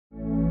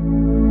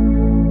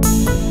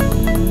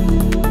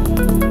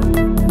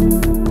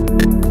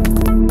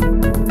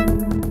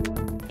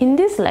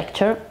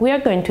lecture, we are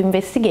going to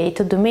investigate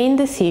the main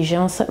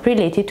decisions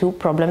related to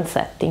problem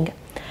setting.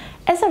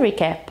 As a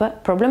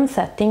recap, problem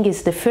setting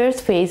is the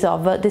first phase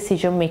of a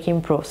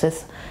decision-making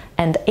process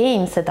and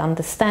aims at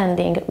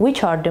understanding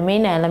which are the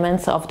main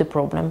elements of the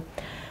problem.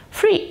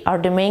 Three are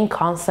the main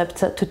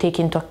concepts to take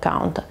into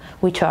account,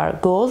 which are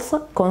goals,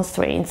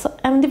 constraints,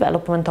 and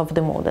development of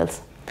the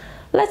models.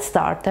 Let's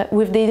start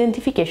with the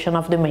identification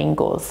of the main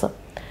goals.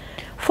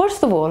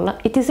 First of all,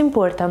 it is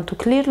important to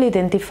clearly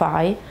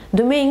identify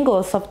the main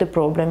goals of the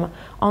problem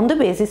on the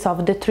basis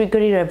of the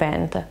triggering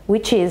event,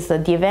 which is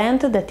the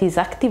event that is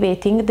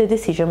activating the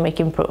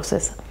decision-making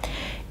process.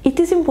 It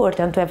is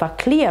important to have a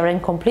clear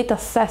and complete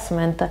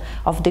assessment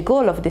of the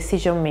goal of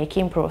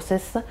decision-making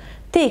process,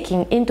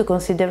 taking into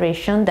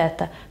consideration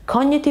that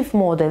cognitive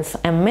models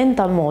and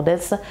mental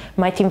models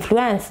might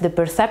influence the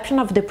perception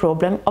of the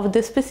problem of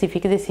the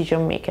specific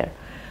decision maker.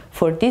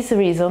 For this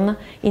reason,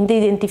 in the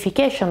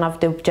identification of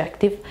the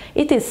objective,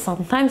 it is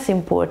sometimes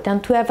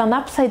important to have an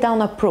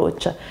upside-down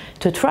approach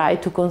to try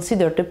to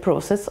consider the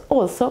process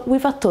also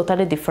with a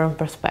totally different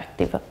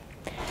perspective.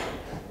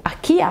 A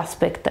key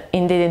aspect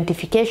in the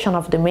identification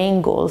of the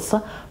main goals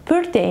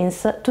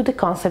pertains to the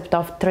concept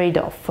of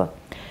trade-off.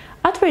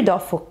 A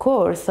trade-off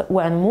occurs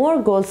when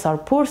more goals are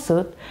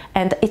pursued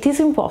and it is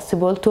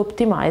impossible to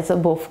optimize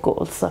both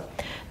goals.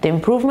 The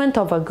improvement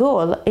of a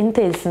goal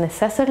entails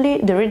necessarily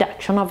the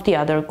reduction of the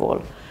other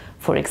goal.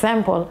 For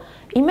example,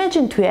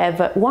 imagine to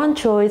have one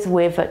choice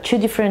with two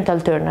different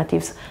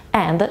alternatives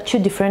and two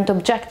different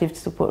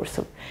objectives to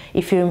pursue.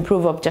 If you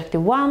improve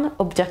objective 1,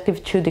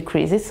 objective 2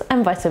 decreases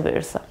and vice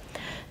versa.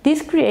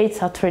 This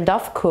creates a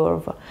trade-off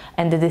curve,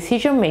 and the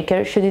decision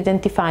maker should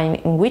identify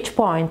in which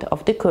point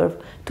of the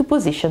curve to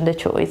position the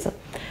choice.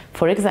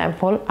 For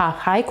example, a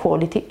high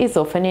quality is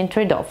often in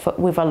trade-off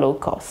with a low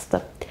cost.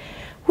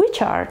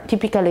 Which are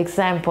typical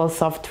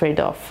examples of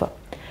trade-off?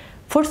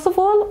 First of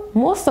all,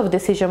 most of the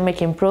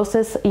decision-making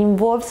process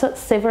involves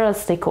several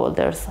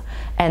stakeholders,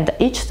 and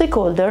each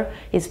stakeholder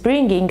is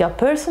bringing a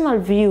personal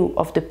view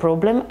of the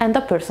problem and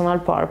a personal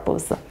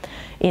purpose.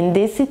 In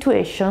this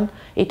situation,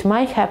 it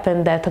might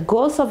happen that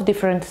goals of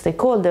different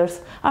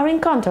stakeholders are in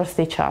contrast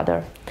to each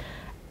other.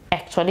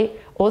 Actually,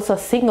 also a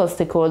single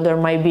stakeholder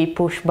might be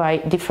pushed by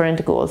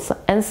different goals,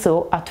 and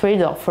so a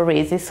trade-off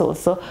arises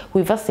also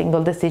with a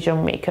single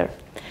decision maker.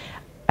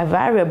 A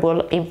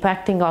variable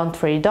impacting on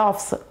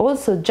trade-offs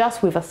also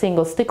just with a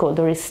single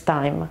stakeholder is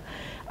time.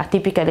 A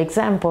typical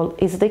example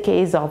is the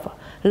case of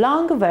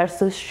long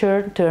versus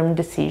short-term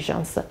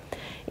decisions.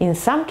 In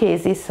some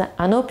cases,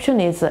 an option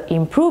is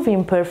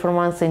improving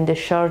performance in the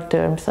short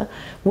terms,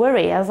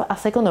 whereas a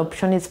second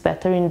option is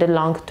better in the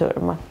long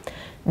term.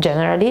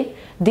 Generally,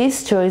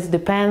 this choice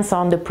depends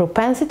on the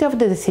propensity of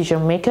the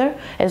decision maker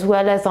as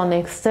well as on the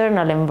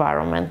external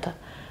environment.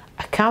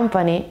 A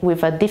company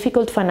with a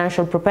difficult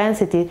financial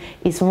propensity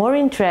is more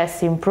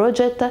interested in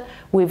projects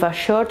with a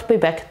short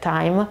payback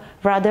time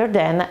rather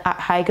than a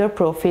higher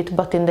profit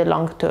but in the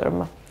long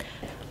term.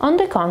 On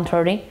the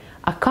contrary,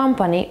 a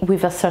company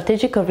with a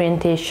strategic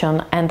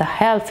orientation and a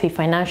healthy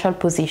financial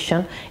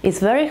position is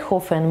very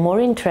often more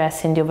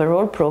interested in the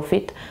overall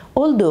profit,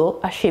 although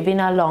achieving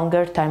a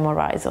longer time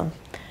horizon.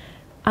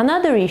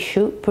 Another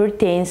issue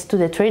pertains to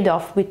the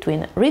trade-off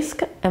between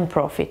risk and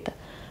profit.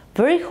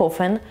 Very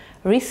often,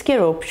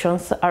 riskier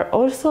options are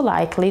also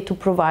likely to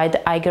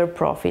provide higher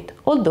profit,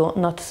 although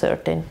not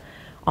certain.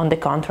 On the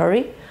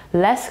contrary,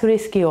 less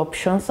risky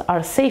options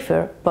are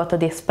safer, but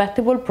the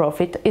expectable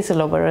profit is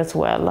lower as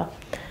well.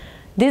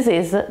 This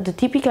is the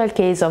typical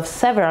case of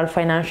several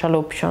financial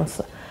options.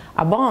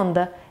 A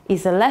bond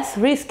is less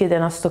risky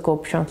than a stock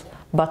option,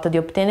 but the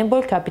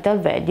obtainable capital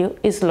value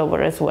is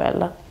lower as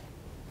well.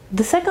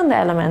 The second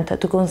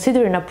element to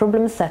consider in a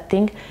problem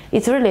setting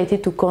is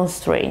related to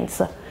constraints.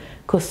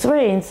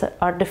 Constraints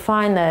are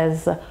defined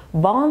as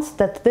bonds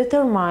that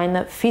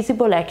determine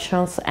feasible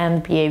actions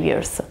and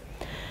behaviors.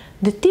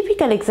 The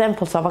typical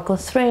examples of a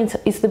constraint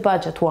is the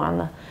budget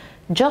one.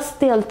 Just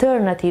the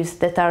alternatives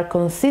that are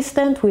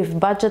consistent with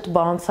budget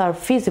bonds are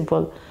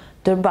feasible,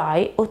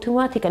 thereby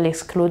automatically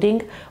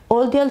excluding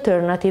all the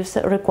alternatives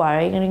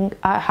requiring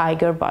a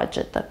higher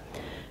budget.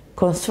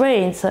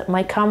 Constraints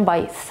might come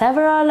by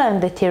several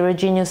and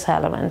heterogeneous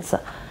elements.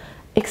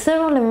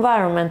 External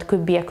environment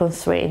could be a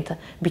constraint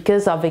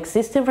because of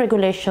existing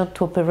regulation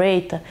to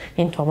operate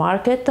into a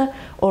market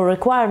or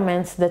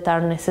requirements that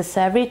are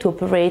necessary to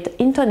operate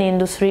into an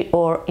industry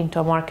or into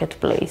a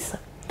marketplace.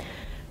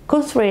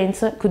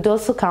 Constraints could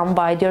also come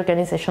by the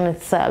organization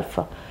itself.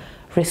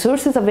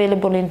 Resources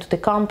available into the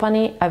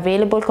company,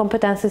 available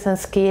competencies and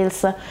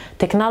skills,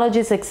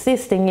 technologies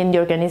existing in the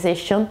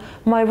organization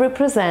might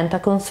represent a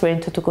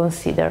constraint to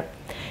consider.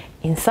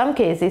 In some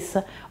cases,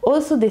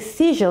 also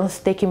decisions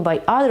taken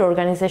by other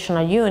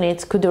organizational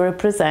units could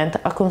represent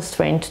a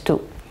constraint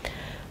too.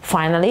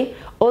 Finally,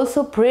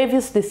 also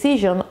previous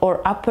decision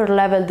or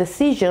upper-level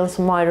decisions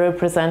might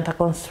represent a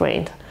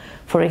constraint.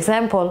 For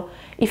example,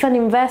 If an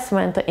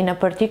investment in a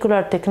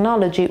particular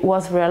technology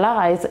was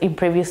realized in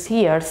previous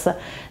years,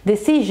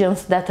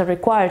 decisions that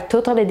require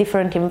totally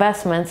different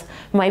investments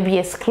might be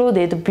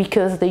excluded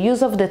because the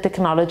use of the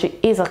technology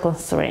is a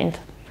constraint.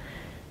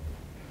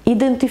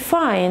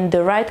 Identifying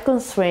the right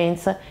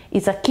constraints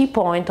is a key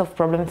point of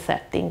problem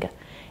setting.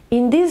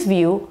 In this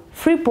view,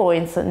 3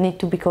 points need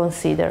to be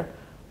considered.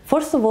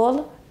 First of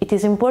all, it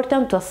is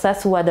important to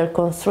assess whether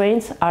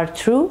constraints are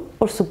true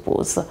or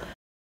supposed.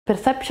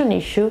 Perception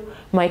issue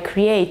might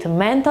create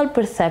mental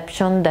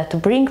perception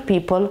that bring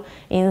people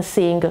in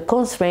seeing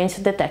constraints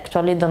that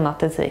actually do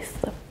not exist.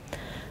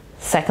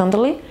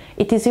 Secondly,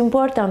 it is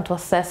important to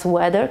assess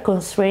whether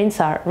constraints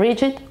are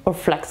rigid or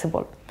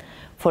flexible.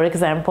 For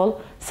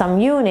example, some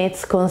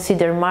units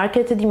consider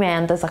market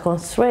demand as a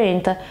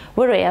constraint,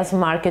 whereas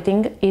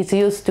marketing is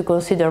used to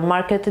consider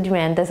market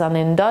demand as an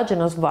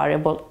endogenous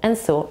variable and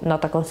so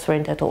not a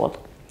constraint at all.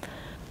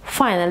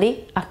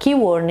 Finally, a key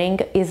warning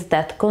is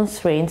that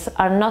constraints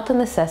are not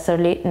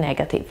necessarily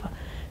negative.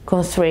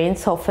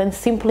 Constraints often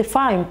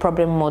simplify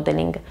problem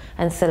modeling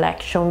and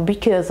selection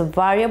because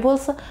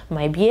variables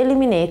might be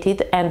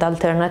eliminated and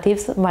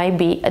alternatives might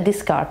be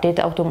discarded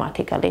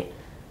automatically.